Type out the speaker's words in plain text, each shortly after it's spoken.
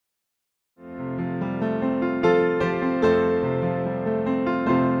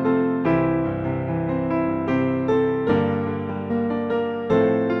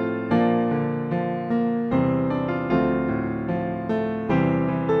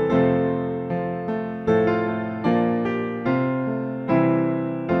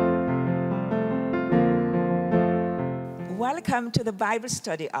welcome to the Bible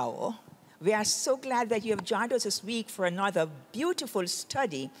Study Hour. We are so glad that you have joined us this week for another beautiful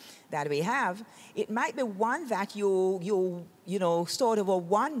study that we have. It might be one that you sort of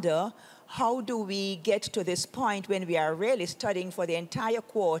wonder, how do we get to this point when we are really studying for the entire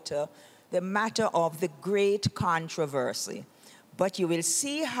quarter the matter of the great controversy? But you will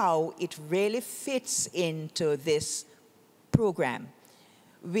see how it really fits into this program.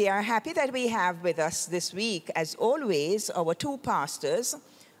 We are happy that we have with us this week, as always, our two pastors,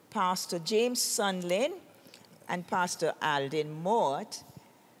 Pastor James Sunlin and Pastor Alden Mort.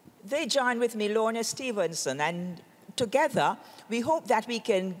 They join with me, Lorna Stevenson, and together we hope that we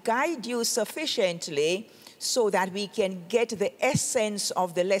can guide you sufficiently so that we can get the essence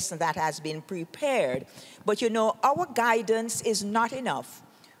of the lesson that has been prepared. But you know, our guidance is not enough.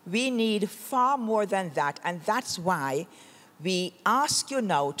 We need far more than that, and that's why we ask you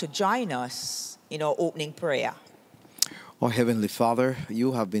now to join us in our opening prayer. Oh, Heavenly Father,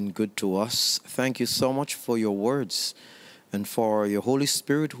 you have been good to us. Thank you so much for your words and for your Holy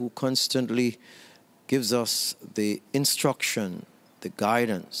Spirit who constantly gives us the instruction, the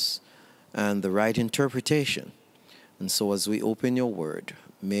guidance, and the right interpretation. And so as we open your word,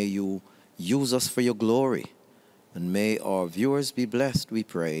 may you use us for your glory, and may our viewers be blessed, we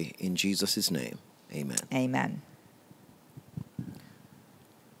pray, in Jesus' name. Amen. Amen.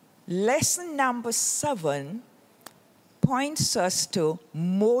 Lesson number 7 points us to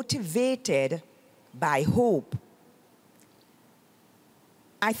motivated by hope.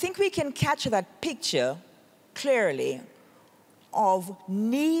 I think we can catch that picture clearly of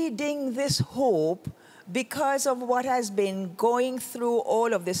needing this hope because of what has been going through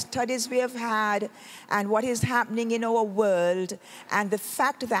all of the studies we have had and what is happening in our world, and the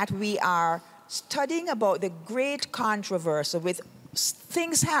fact that we are studying about the great controversy with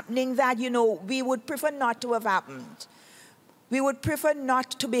things happening that, you know, we would prefer not to have happened. We would prefer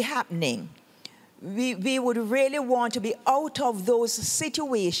not to be happening. We would really want to be out of those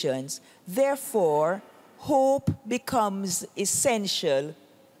situations. Therefore, hope becomes essential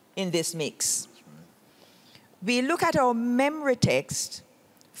in this mix. We look at our memory text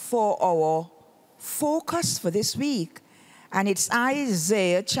for our focus for this week, and it's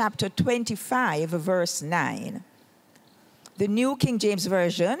Isaiah chapter 25, verse 9. The New King James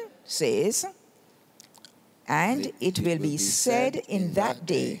Version says, "And it will be said in that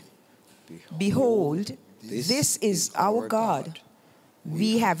day, Behold, this is our God.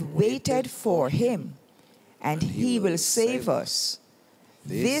 We have waited for him, and he will save us.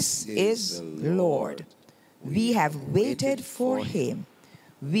 This is the Lord. We have waited for him.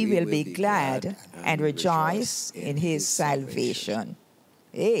 We will be glad and rejoice in his salvation."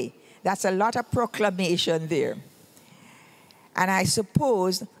 Hey, that's a lot of proclamation there. And I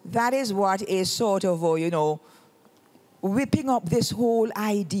suppose that is what is sort of, whipping up this whole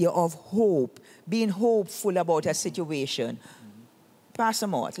idea of hope, being hopeful about a situation. Pastor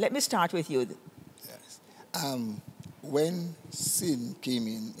Mort, let me start with you. Yes. When sin came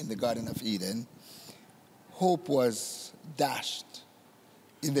in the Garden of Eden, hope was dashed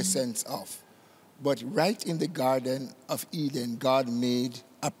in the sense of, but right in the Garden of Eden, God made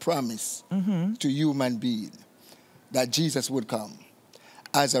a promise to human being that Jesus would come.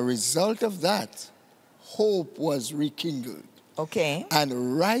 As a result of that, hope was rekindled. Okay.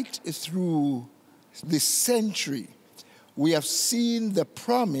 And right through the century, we have seen the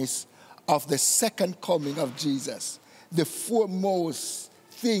promise of the second coming of Jesus, the foremost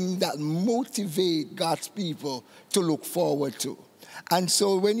thing that motivates God's people to look forward to. And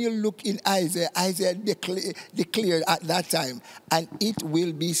so when you look in Isaiah, Isaiah declared at that time, "And it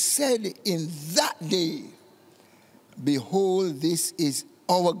will be said in that day, Behold, this is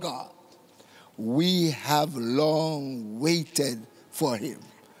our God. We have long waited for him."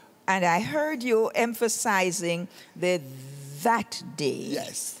 And I heard you emphasizing that day.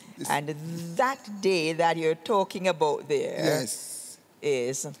 Yes. And that day that you're talking about there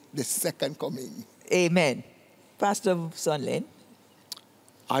is the second coming. Amen. Pastor Sunlin?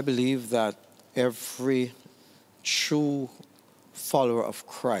 I believe that every true follower of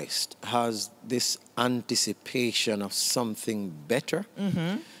Christ has this anticipation of something better,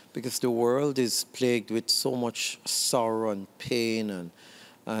 because the world is plagued with so much sorrow and pain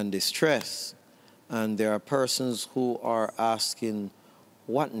and distress, and there are persons who are asking,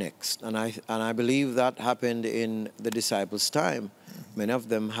 what next? And I believe that happened in the disciples' time. Many of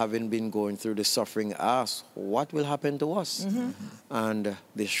them, having been going through the suffering, asked, what will happen to us? And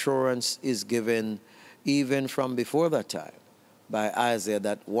the assurance is given even from before that time by Isaiah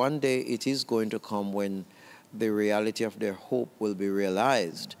that one day it is going to come when the reality of their hope will be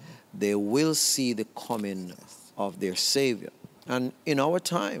realized. They will see the coming of their Savior. And in our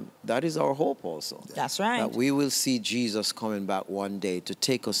time, that is our hope also. That's right. That we will see Jesus coming back one day to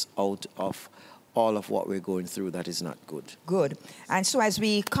take us out of all of what we're going through that is not good. Good. And so as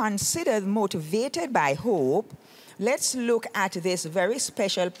we consider motivated by hope, let's look at this very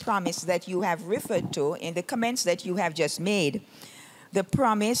special promise that you have referred to in the comments that you have just made. The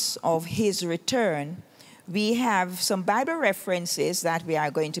promise of his return. We have some Bible references that we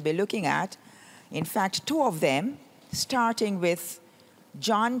are going to be looking at. In fact, two of them, starting with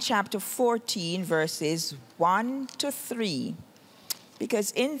John chapter 14, verses 1 to 3.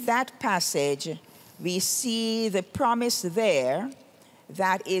 Because in that passage, we see the promise there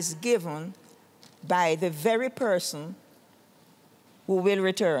that is given by the very person who will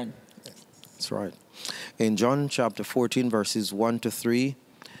return. That's right. In John chapter 14, verses 1 to 3,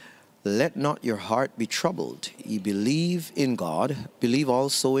 let not your heart be troubled. Ye believe in God, believe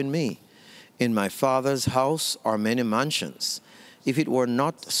also in me. In my Father's house are many mansions. If it were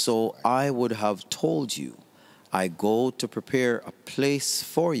not so, I would have told you. I go to prepare a place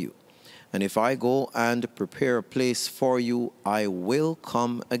for you. And if I go and prepare a place for you, I will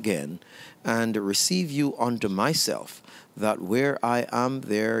come again and receive you unto myself, that where I am,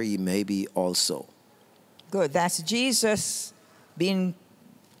 there ye may be also. Good. That's Jesus being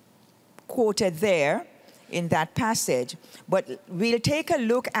quoted there in that passage. But we'll take a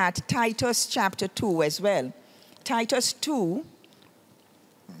look at Titus chapter 2 as well. Titus 2,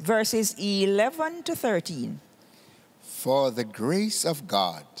 verses 11 to 13. For the grace of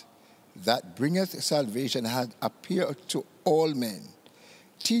God that bringeth salvation hath appeared to all men,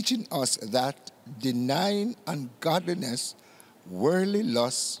 teaching us that denying ungodliness, worldly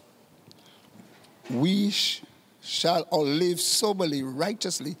lusts, we shall all live soberly,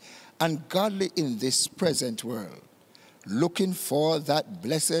 righteously, and godly in this present world, looking for that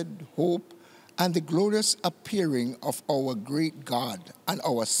blessed hope and the glorious appearing of our great God and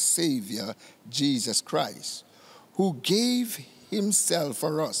our Savior, Jesus Christ, who gave himself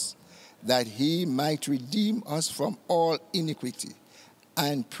for us, that he might redeem us from all iniquity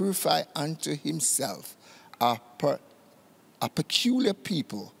and purify unto himself a peculiar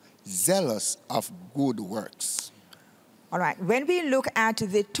people, zealous of good works. All right. When we look at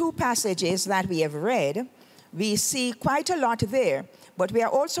the two passages that we have read, we see quite a lot there. But we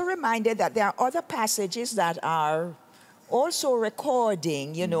are also reminded that there are other passages that are also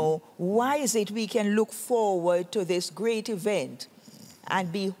recording, why is it we can look forward to this great event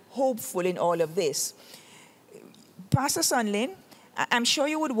and be hopeful in all of this. Pastor Sunlin, I'm sure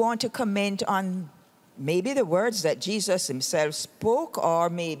you would want to comment on maybe the words that Jesus himself spoke, or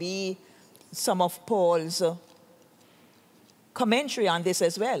maybe some of Paul's commentary on this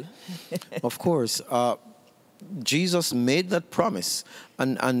as well. Of course. Jesus made that promise.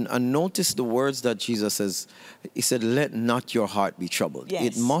 And notice the words that Jesus says. He said, let not your heart be troubled.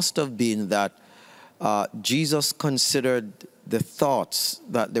 Yes. It must have been that Jesus considered the thoughts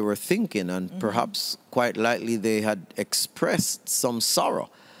that they were thinking, and perhaps quite likely they had expressed some sorrow,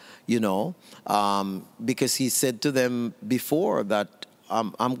 because he said to them before that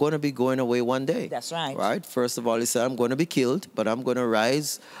I'm going to be going away one day. That's right. Right? First of all, he said, I'm going to be killed, but I'm going to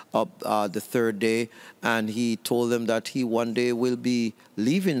rise up the third day. And he told them that he one day will be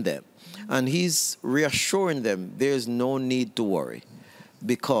leaving them. And he's reassuring them there's no need to worry,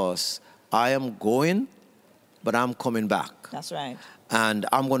 because I am going, but I'm coming back. That's right. And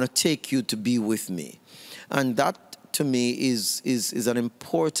I'm going to take you to be with me. And that, to me, is an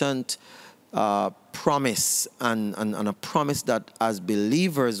important promise, and a promise that as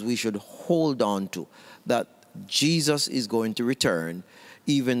believers we should hold on to, that Jesus is going to return,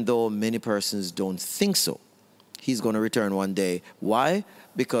 even though many persons don't think so. He's going to return one day. Why?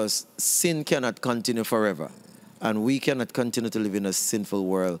 Because sin cannot continue forever, and we cannot continue to live in a sinful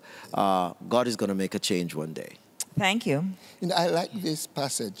world. God is going to make a change one day. Thank you. I like this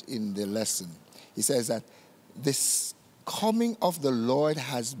passage in the lesson. He says that this coming of the Lord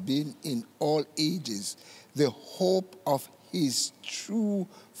has been in all ages the hope of his true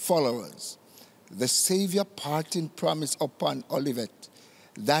followers. The Savior parting promise upon Olivet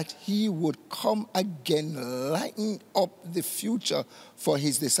that he would come again, lighten up the future for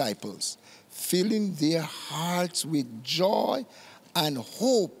his disciples, filling their hearts with joy and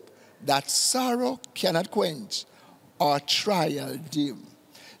hope that sorrow cannot quench or trial dim.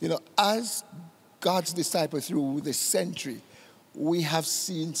 As God's disciples through the century, we have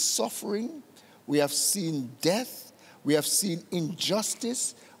seen suffering, we have seen death, we have seen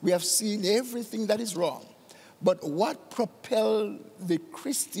injustice, we have seen everything that is wrong. But what propelled the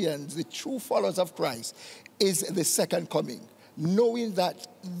Christians, the true followers of Christ, is the second coming, knowing that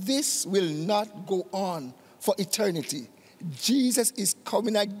this will not go on for eternity. Jesus is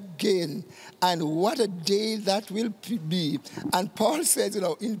coming again, and what a day that will be. And Paul says,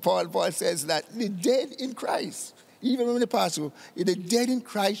 Paul says that the dead in Christ, even when they pass through, the dead in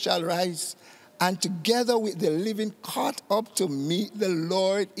Christ shall rise, and together with the living caught up to meet the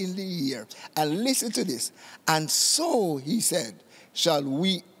Lord in the air. And listen to this. And so, he said, shall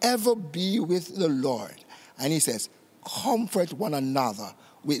we ever be with the Lord. And he says, comfort one another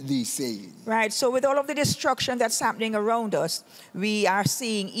with these sayings. Right, so with all of the destruction that's happening around us, we are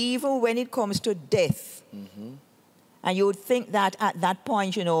seeing even when it comes to death. Mm-hmm. And you would think that at that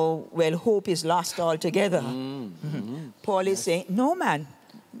point, hope is lost altogether. Mm-hmm. Paul is saying, no, man,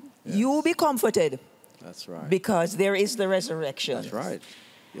 you will be comforted. That's right. Because there is the resurrection. That's right.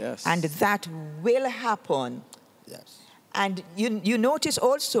 Yes. And that will happen. Yes. And you notice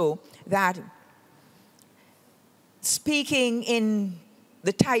also that speaking in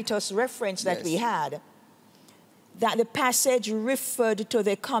the Titus reference that we had, that the passage referred to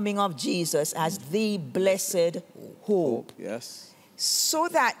the coming of Jesus as the blessed hope. Yes. So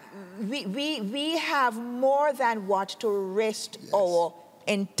that we have more than what to rest our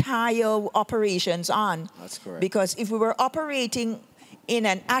entire operations on. That's correct. Because if we were operating in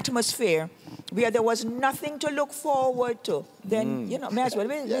an atmosphere where there was nothing to look forward to, then, may as well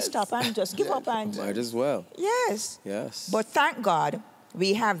we stop and just give up and... Might as well. Yes. Yes. But thank God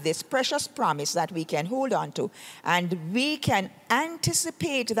we have this precious promise that we can hold on to, and we can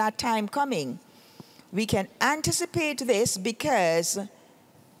anticipate that time coming. We can anticipate this because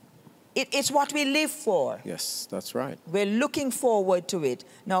it's what we live for. Yes, that's right. We're looking forward to it.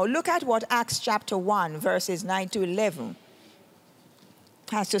 Now look at what Acts chapter 1, verses 9 to 11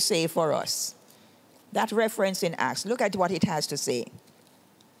 has to say for us. That reference in Acts, look at what it has to say.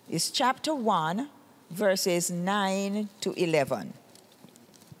 It's chapter 1, verses 9 to 11.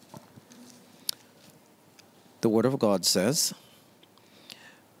 The Word of God says,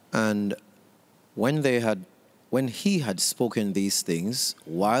 and when he had spoken these things,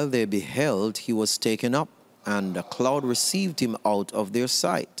 while they beheld, he was taken up, and a cloud received him out of their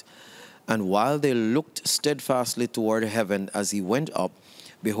sight. And while they looked steadfastly toward heaven as he went up,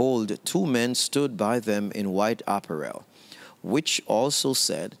 behold, two men stood by them in white apparel, which also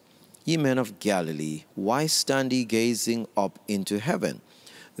said, Ye men of Galilee, why stand ye gazing up into heaven?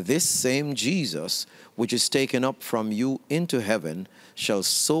 This same Jesus, which is taken up from you into heaven, shall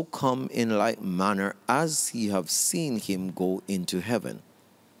so come in like manner as ye have seen him go into heaven.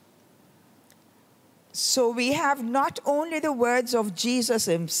 So we have not only the words of Jesus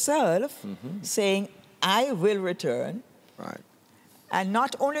himself saying, I will return. Right. And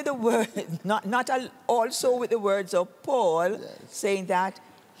not only the word, also with the words of Paul saying that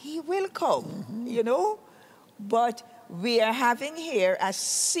he will come, But we are having here a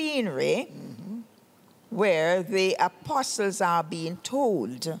scenery where the apostles are being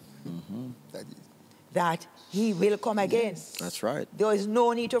told that he will come again. That's right. There is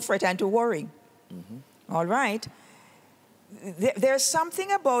no need to fret and to worry. All right. There's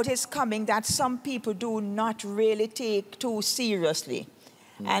something about his coming that some people do not really take too seriously.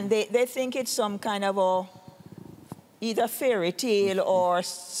 And they think it's some kind of either fairy tale or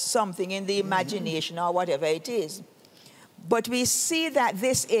something in the imagination or whatever it is. But we see that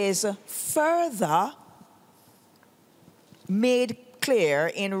this is further made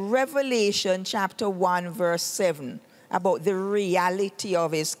clear in Revelation chapter 1, verse 7, about the reality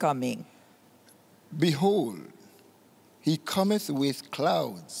of his coming. Behold, he cometh with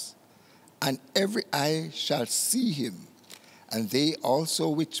clouds, and every eye shall see him, and they also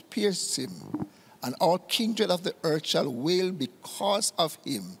which pierced him, and all kindred of the earth shall wail because of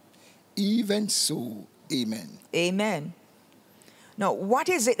him. Even so, amen. Amen. Now, what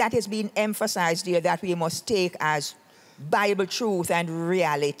is it that is being emphasized here that we must take as Bible truth and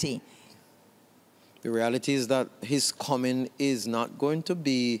reality? The reality is that his coming is not going to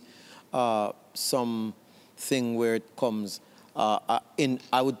be something where it comes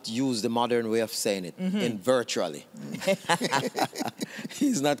I would use the modern way of saying it, in virtually.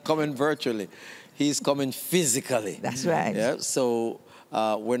 He's not coming virtually. He's coming physically. That's right. Yeah. So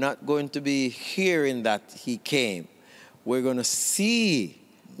we're not going to be hearing that he came. We're going to see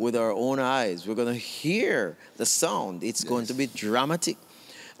with our own eyes. We're going to hear the sound. It's going to be dramatic.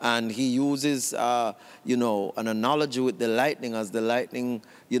 And he uses, an analogy with the lightning. As the lightning,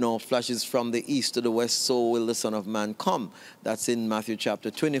 flashes from the east to the west, so will the Son of Man come. That's in Matthew chapter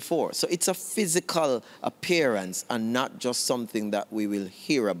 24. So it's a physical appearance and not just something that we will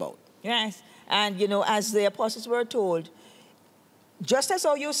hear about. Yes. And, as the apostles were told, just as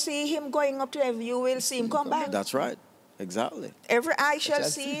how you see him going up to heaven, you will see him come back. That's right. Exactly. Every eye shall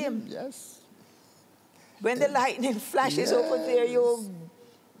see him. Yes. when the lightning flashes over there, you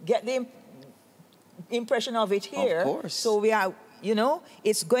get the impression of it here. Of course. So we are, you know,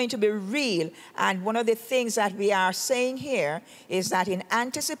 it's going to be real. And one of the things that we are saying here is that in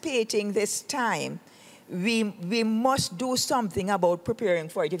anticipating this time, we must do something about preparing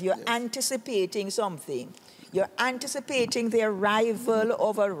for it. If you're anticipating something, you're anticipating the arrival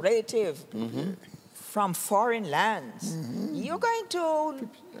of a relative from foreign lands, you're going to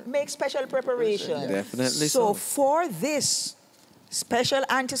make special preparation. Definitely So so. for this special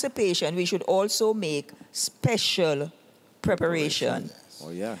anticipation, we should also make special preparation.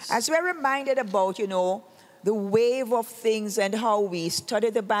 Oh, yes. As we're reminded about, you know, the wave of things and how we study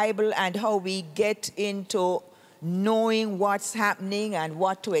the Bible and how we get into knowing what's happening and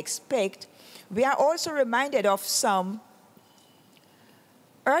what to expect, we are also reminded of some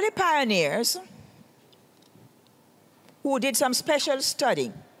early pioneers who did some special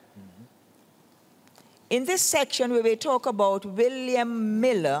studying. In this section, we will talk about William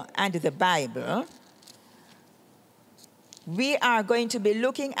Miller and the Bible. We are going to be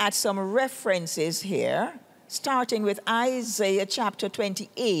looking at some references here, starting with Isaiah chapter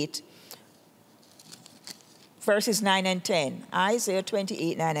 28, verses 9 and 10. Isaiah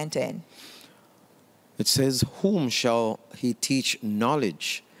 28, 9 and 10. It says, whom shall he teach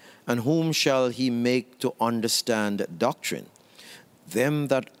knowledge, and whom shall he make to understand doctrine? Them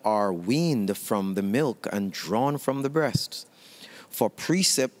that are weaned from the milk and drawn from the breasts. For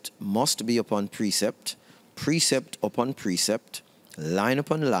precept must be upon precept, precept upon precept, line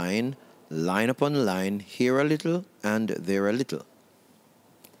upon line, line upon line, here a little and there a little.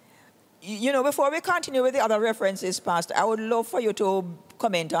 You know, before we continue with the other references, Pastor, I would love for you to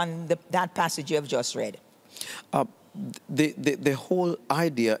comment on that passage you have just read. The whole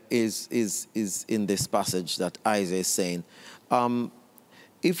idea is in this passage that Isaiah is saying,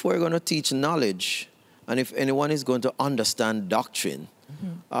 if we're going to teach knowledge, and if anyone is going to understand doctrine,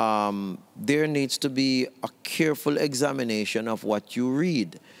 there needs to be a careful examination of what you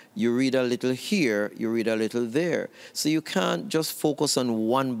read. You read a little here, you read a little there. So you can't just focus on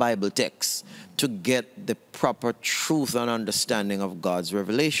one Bible text to get the proper truth and understanding of God's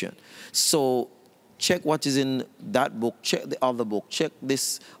revelation. So check what is in that book, check the other book, check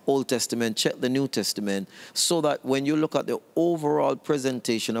this Old Testament, check the New Testament, so that when you look at the overall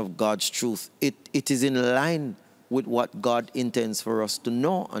presentation of God's truth, it is in line with what God intends for us to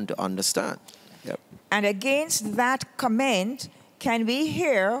know and to understand. Yep. And against that comment, can we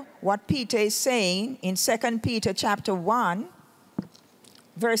hear what Peter is saying in 2 Peter chapter 1,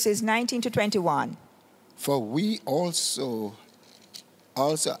 verses 19 to 21? For we also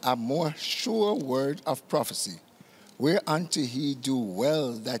a more sure word of prophecy, whereunto he do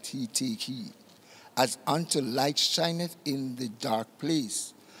well that he take heed, as unto light shineth in the dark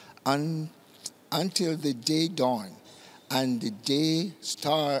place, until the day dawn, and the day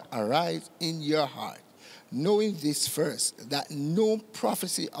star arise in your heart, knowing this first, that no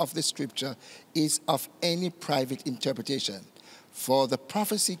prophecy of the scripture is of any private interpretation. For the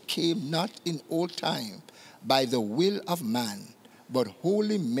prophecy came not in old time by the will of man, but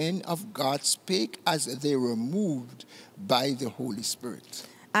holy men of God spake as they were moved by the Holy Spirit.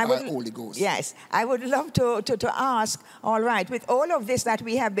 Holy Ghost. Yes, I would love to ask, all right, with all of this that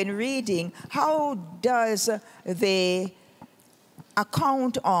we have been reading, how does the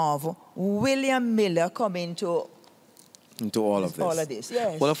account of William Miller come into all of this? All of this,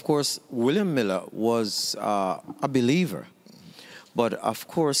 yes. Well, of course, William Miller was a believer. But of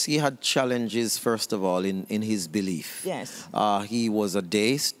course, he had challenges, first of all, in his belief. Yes. He was a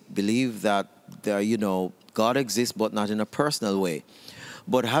deist, believed that, God exists, but not in a personal way.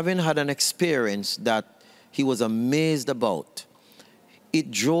 But having had an experience that he was amazed about,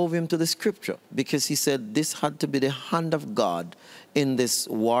 it drove him to the scripture, because he said this had to be the hand of God in this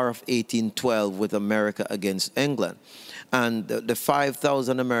war of 1812 with America against England. And the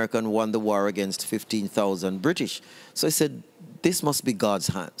 5,000 American won the war against 15,000 British. So he said, this must be God's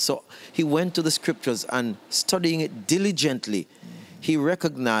hand. So he went to the scriptures, and studying it diligently, he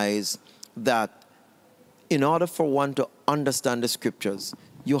recognized that in order for one to understand the scriptures,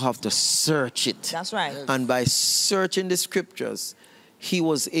 you have to search it. That's right. And by searching the scriptures, he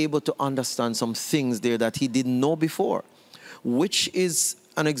was able to understand some things there that he didn't know before, which is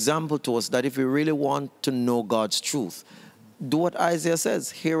an example to us that if we really want to know God's truth, do what Isaiah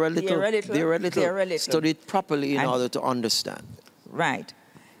says, here a little, there a little. Study it properly in order to understand. Right.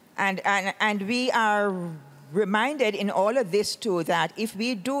 And we are reminded in all of this too that if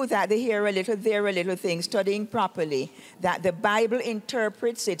we do that, the here a little, there a little thing, studying properly, that the Bible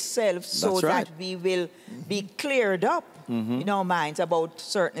interprets itself so that we will be cleared up in our minds about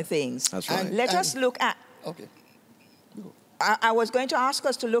certain things. That's right. Let us look at, Okay. I was going to ask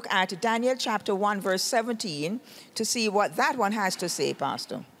us to look at Daniel chapter 1, verse 17, to see what that one has to say,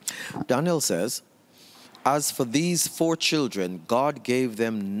 Pastor. Daniel says, "As for these 4 children, God gave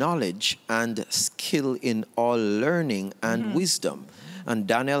them knowledge and skill in all learning and wisdom. And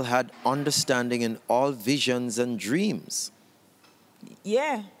Daniel had understanding in all visions and dreams."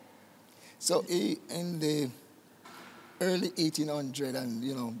 Yeah. So in the early 1800 and,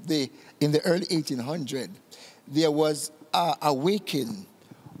 in the early 1800, there was a awakening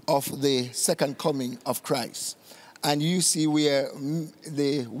of the second coming of Christ. And you see where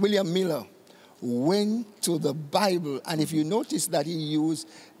the William Miller went to the Bible, and if you notice that he used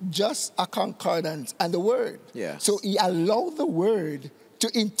just a concordance and the word. Yes. So he allowed the word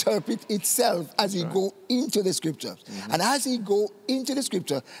to interpret itself as he go into the scripture. And as he go into the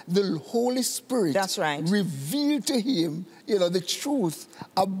scripture, the Holy Spirit That's right. revealed to him, the truth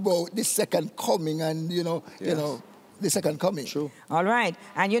about the second coming and, the second coming. True. All right.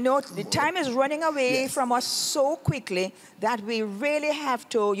 And the time is running away from us so quickly that we really have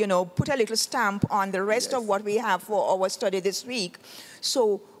to, put a little stamp on the rest of what we have for our study this week.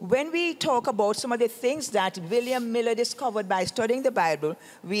 So when we talk about some of the things that William Miller discovered by studying the Bible,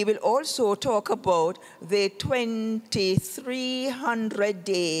 we will also talk about the 2300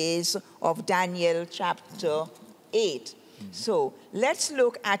 days of Daniel chapter 8. So let's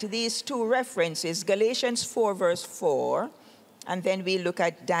look at these 2 references, Galatians 4, verse 4, and then we look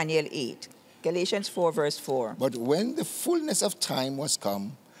at Daniel 8. Galatians 4, verse 4. But when the fullness of time was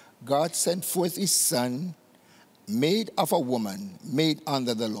come, God sent forth his Son, made of a woman, made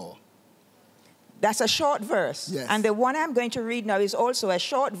under the law. That's a short verse. Yes. And the one I'm going to read now is also a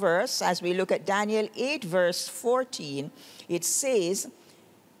short verse. As we look at Daniel 8, verse 14, it says,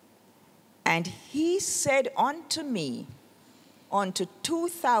 "And he said unto me, unto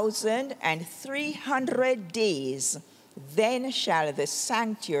 2,300 days, then shall the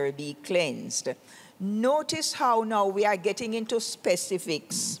sanctuary be cleansed." Notice how now we are getting into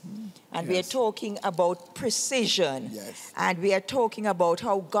specifics. And we are talking about precision. Yes. And we are talking about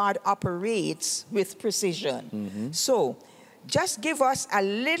how God operates with precision. So just give us a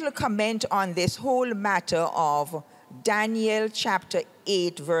little comment on this whole matter of Daniel chapter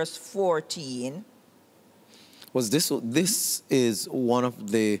 8, verse 14. This is one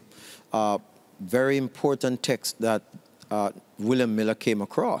of the very important texts that William Miller came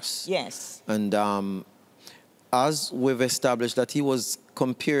across. Yes. And as we've established that he was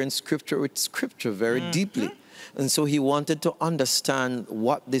comparing scripture with scripture very deeply. And so he wanted to understand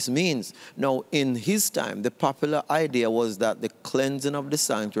what this means. Now, in his time, the popular idea was that the cleansing of the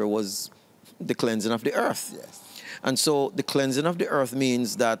sanctuary was the cleansing of the earth. Yes. And so the cleansing of the earth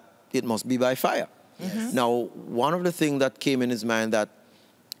means that it must be by fire. Now, one of the things that came in his mind that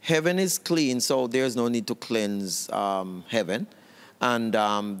heaven is clean, so there's no need to cleanse heaven. And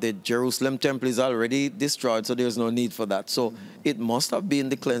the Jerusalem temple is already destroyed, so there's no need for that. So it must have been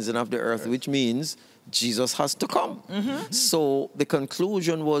the cleansing of the earth, which means Jesus has to come. So the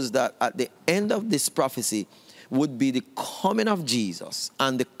conclusion was that at the end of this prophecy would be the coming of Jesus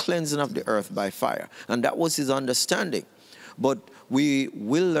and the cleansing of the earth by fire. And that was his understanding. But we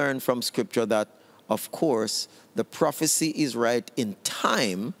will learn from Scripture that, of course, the prophecy is right in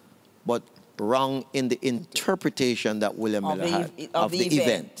time, but wrong in the interpretation that William Miller had of the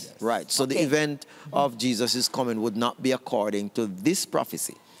event. Yes. Right. So the event of Jesus' coming would not be according to this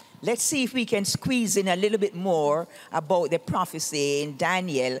prophecy. Let's see if we can squeeze in a little bit more about the prophecy in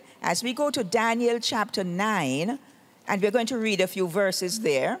Daniel. As we go to Daniel chapter 9, and we're going to read a few verses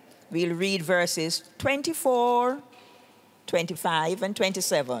there. We'll read verses 24, 25, and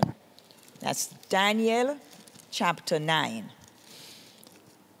 27. That's Daniel chapter 9.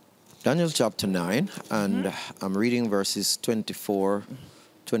 Daniel chapter 9, and I'm reading verses 24,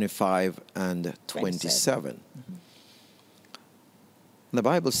 25, and 27. The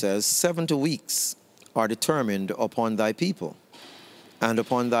Bible says, 70 weeks are determined upon thy people and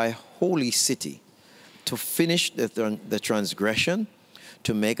upon thy holy city to finish the transgression,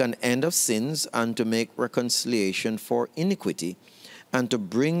 to make an end of sins, and to make reconciliation for iniquity, and to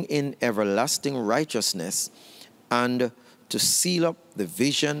bring in everlasting righteousness, and to seal up the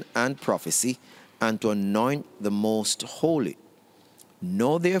vision and prophecy, and to anoint the most holy.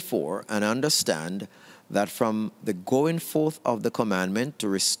 Know therefore and understand that from the going forth of the commandment to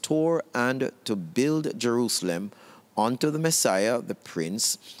restore and to build Jerusalem unto the Messiah, the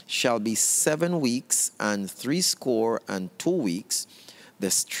Prince, shall be 7 weeks and 62 weeks.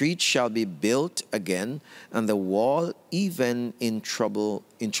 The street shall be built again, and the wall even in troublesome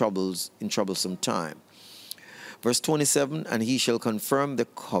time. Verse 27, and he shall confirm the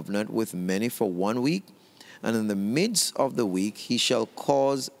covenant with many for 1 week, And in the midst of the week he shall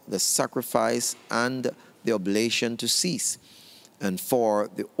cause the sacrifice and the oblation to cease. And for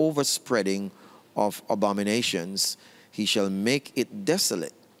the overspreading of abominations he shall make it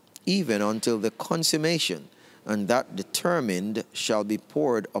desolate, even until the consummation, and that determined shall be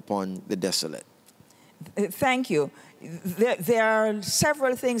poured upon the desolate. Thank you. There are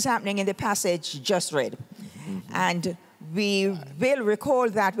several things happening in the passage just read. And we will recall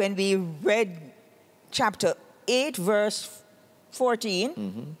that when we read chapter 8, verse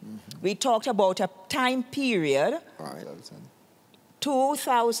 14, we talked about a time period, Right.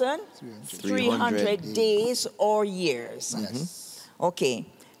 2,300 days or years. Yes. Okay.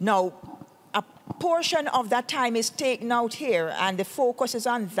 Now, a portion of that time is taken out here, and the focus is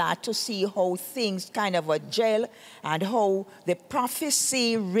on that to see how things kind of gel and how the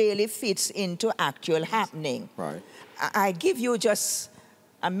prophecy really fits into actual happening. Right. I give you just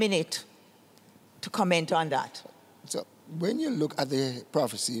a minute to comment on that. So when you look at the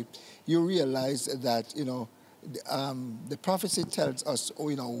prophecy, you realize that, the prophecy tells us,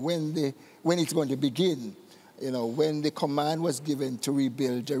 when it's going to begin, when the command was given to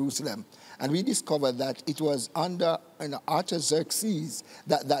rebuild Jerusalem. And we discovered that it was under Artaxerxes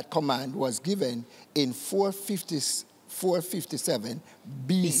that command was given in 457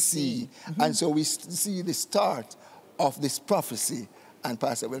 BC. And so we see the start of this prophecy. And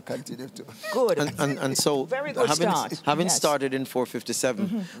Pastor will continue to. Good. And so, Very good start. having Yes. started in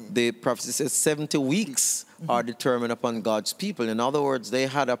 457, the prophecy says 70 weeks are determined upon God's people. In other words, they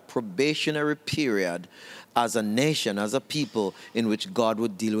had a probationary period as a nation, as a people, in which God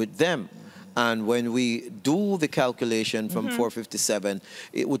would deal with them. And when we do the calculation from 457,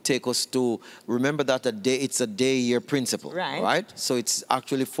 it would take us to, remember that it's a day-year principle, right? So it's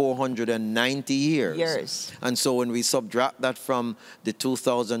actually 490 years. And so when we subtract that from the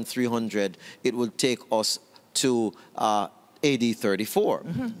 2,300, it will take us to AD 34.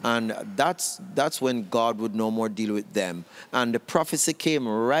 And that's when God would no more deal with them. And the prophecy came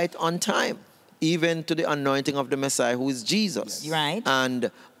right on time, even to the anointing of the Messiah, who is Jesus. Right.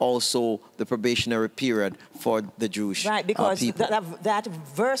 And also the probationary period for the Jewish Right, because people. that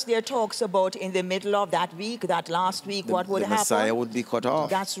verse there talks about in the middle of that week, that last week, what would happen. The Messiah would be cut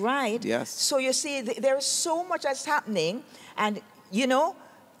off. That's right. Yes. So you see, there's so much that's happening. And,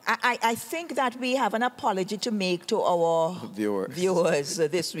 I think that we have an apology to make to our viewers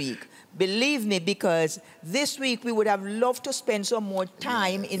this week. Believe me, because this week we would have loved to spend some more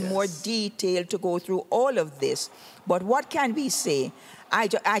time in more detail to go through all of this. But what can we say?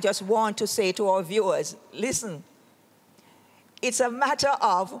 I just want to say to our viewers, listen, it's a matter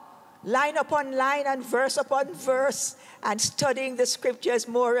of line upon line and verse upon verse and studying the scriptures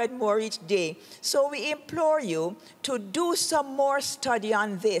more and more each day. So we implore you to do some more study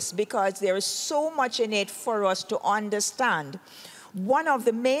on this, because there is so much in it for us to understand. One of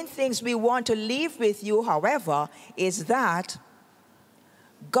the main things we want to leave with you, however, is that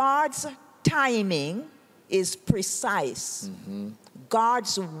God's timing is precise.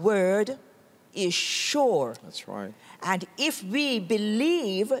 God's word is sure. That's right. And if we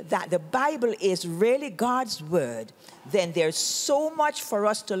believe that the Bible is really God's word, then there's so much for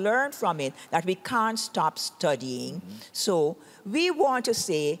us to learn from it that we can't stop studying. So we want to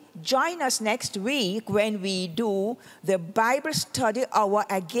say, join us next week when we do the Bible study hour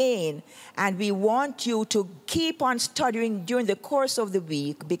again. And we want you to keep on studying during the course of the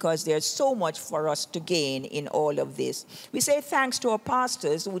week, because there's so much for us to gain in all of this. We say thanks to our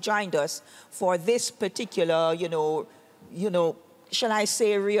pastors who joined us for this particular, shall I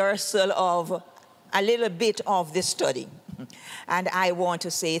say, rehearsal of a little bit of the study. And I want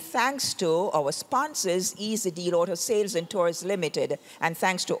to say thanks to our sponsors, Easy Deal Auto Sales and Tours Limited, and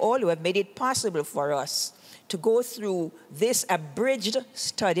thanks to all who have made it possible for us to go through this abridged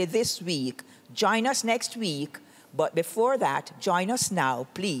study this week. Join us next week, but before that, join us now,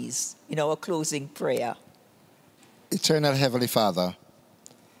 please, in our closing prayer. Eternal Heavenly Father,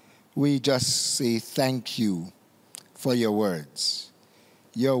 we just say thank you for your words.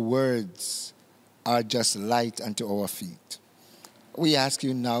 Your words are just light unto our feet. We ask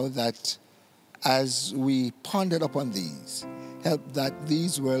you now that as we ponder upon these, help that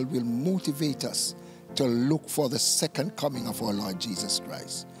these words will motivate us to look for the second coming of our Lord Jesus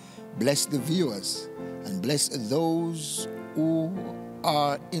Christ. Bless the viewers and bless those who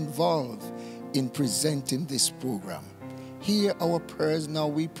are involved in presenting this program. Hear our prayers now,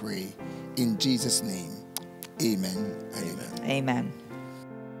 we pray, in Jesus' name. Amen and amen. Amen.